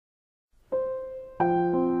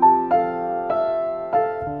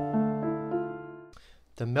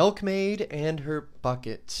The Milkmaid and Her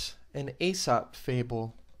Buckets, an Aesop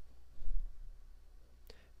fable.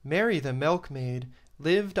 Mary the milkmaid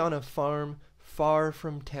lived on a farm far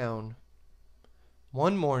from town.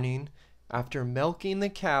 One morning, after milking the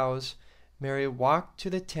cows, Mary walked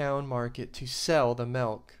to the town market to sell the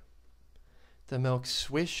milk. The milk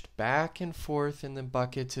swished back and forth in the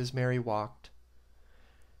buckets as Mary walked.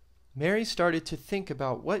 Mary started to think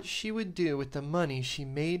about what she would do with the money she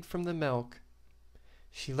made from the milk.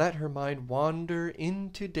 She let her mind wander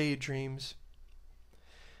into daydreams.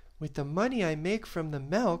 With the money I make from the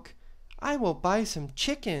milk, I will buy some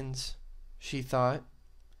chickens, she thought.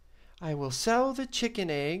 I will sell the chicken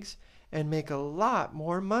eggs and make a lot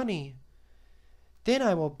more money. Then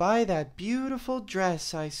I will buy that beautiful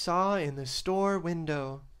dress I saw in the store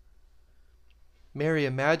window. Mary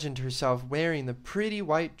imagined herself wearing the pretty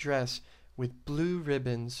white dress with blue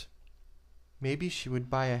ribbons. Maybe she would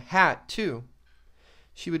buy a hat, too.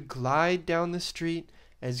 She would glide down the street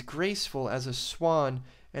as graceful as a swan,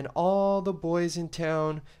 and all the boys in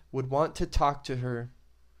town would want to talk to her.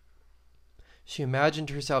 She imagined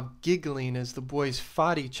herself giggling as the boys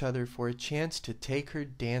fought each other for a chance to take her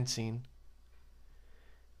dancing.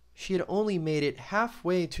 She had only made it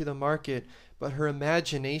halfway to the market, but her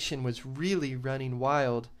imagination was really running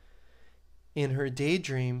wild. In her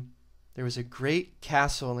daydream, there was a great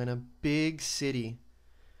castle in a big city.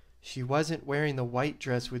 She wasn't wearing the white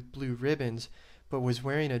dress with blue ribbons, but was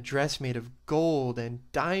wearing a dress made of gold and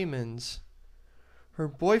diamonds. Her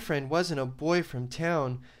boyfriend wasn't a boy from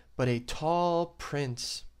town, but a tall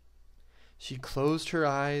prince. She closed her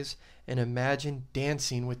eyes and imagined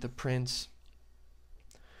dancing with the prince.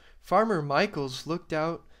 Farmer Michaels looked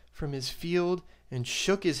out from his field and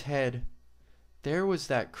shook his head. There was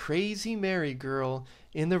that crazy Mary girl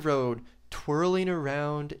in the road, twirling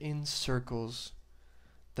around in circles.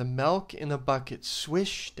 The milk in the bucket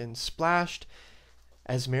swished and splashed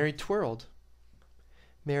as Mary twirled.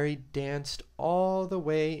 Mary danced all the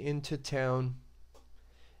way into town.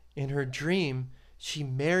 In her dream, she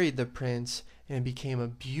married the prince and became a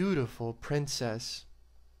beautiful princess.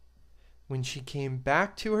 When she came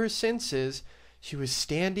back to her senses, she was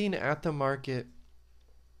standing at the market.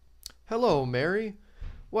 "Hello, Mary.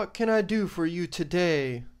 What can I do for you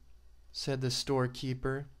today?" said the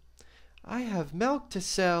storekeeper. "I have milk to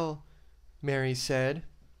sell," Mary said.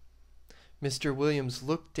 Mr. Williams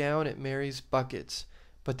looked down at Mary's buckets,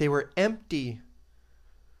 but they were empty.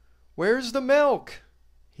 "Where's the milk?"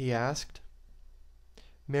 he asked.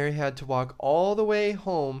 Mary had to walk all the way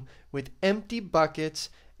home with empty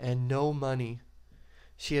buckets and no money.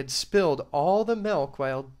 She had spilled all the milk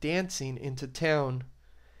while dancing into town.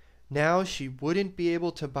 Now she wouldn't be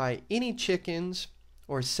able to buy any chickens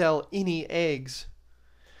or sell any eggs.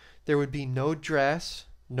 There would be no dress,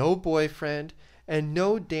 no boyfriend, and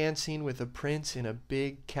no dancing with a prince in a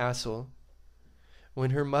big castle.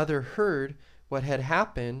 When her mother heard what had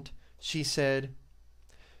happened, she said,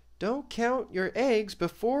 "Don't count your eggs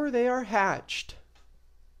before they are hatched."